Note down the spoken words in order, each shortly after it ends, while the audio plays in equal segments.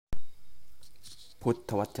พุท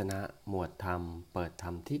ธวจนะหมวดธรรมเปิดธร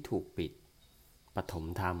รมที่ถูกปิดปฐม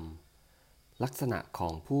ธรรมลักษณะขอ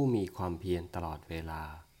งผู้มีความเพียรตลอดเวลา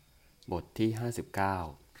บทที่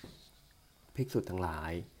59ภิกษุทั้งหลา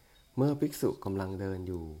ยเมื่อภิกษุกำลังเดิน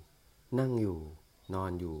อยู่นั่งอยู่นอ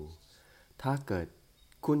นอยู่ถ้าเกิด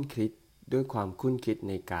คุ้นคิดด้วยความคุ้นคิด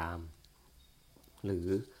ในกามหรือ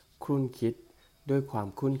คุ้นคิดด้วยความ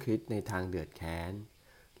คุ้นคิดในทางเดือดแค้น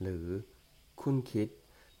หรือคุ้นคิด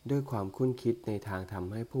ด้วยความคุ้นคิดในทางท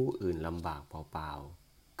ำให้ผู้อื่นลำบากเปล่า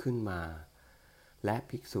ๆขึ้นมาและ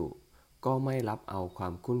ภิกษุก็ไม่รับเอาควา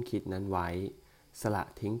มคุ้นคิดนั้นไว้สละ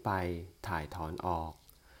ทิ้งไปถ่ายถอนออก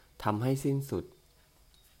ทำให้สิ้นสุด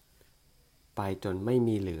ไปจนไม่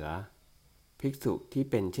มีเหลือภิกษุที่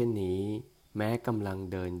เป็นเช่นนี้แม้กำลัง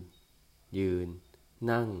เดินยืน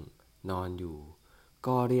นั่งนอนอยู่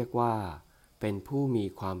ก็เรียกว่าเป็น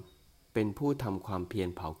ผู้ทำความเพียร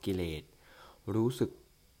เผากิเลสรู้สึก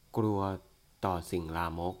กลัวต่อสิ่งลา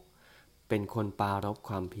มกเป็นคนปรารภค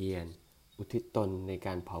วามเพียรอุทิศตนในก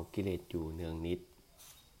ารเผากิเลสอยู่เนืองนิด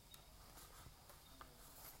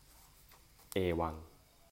เอวัง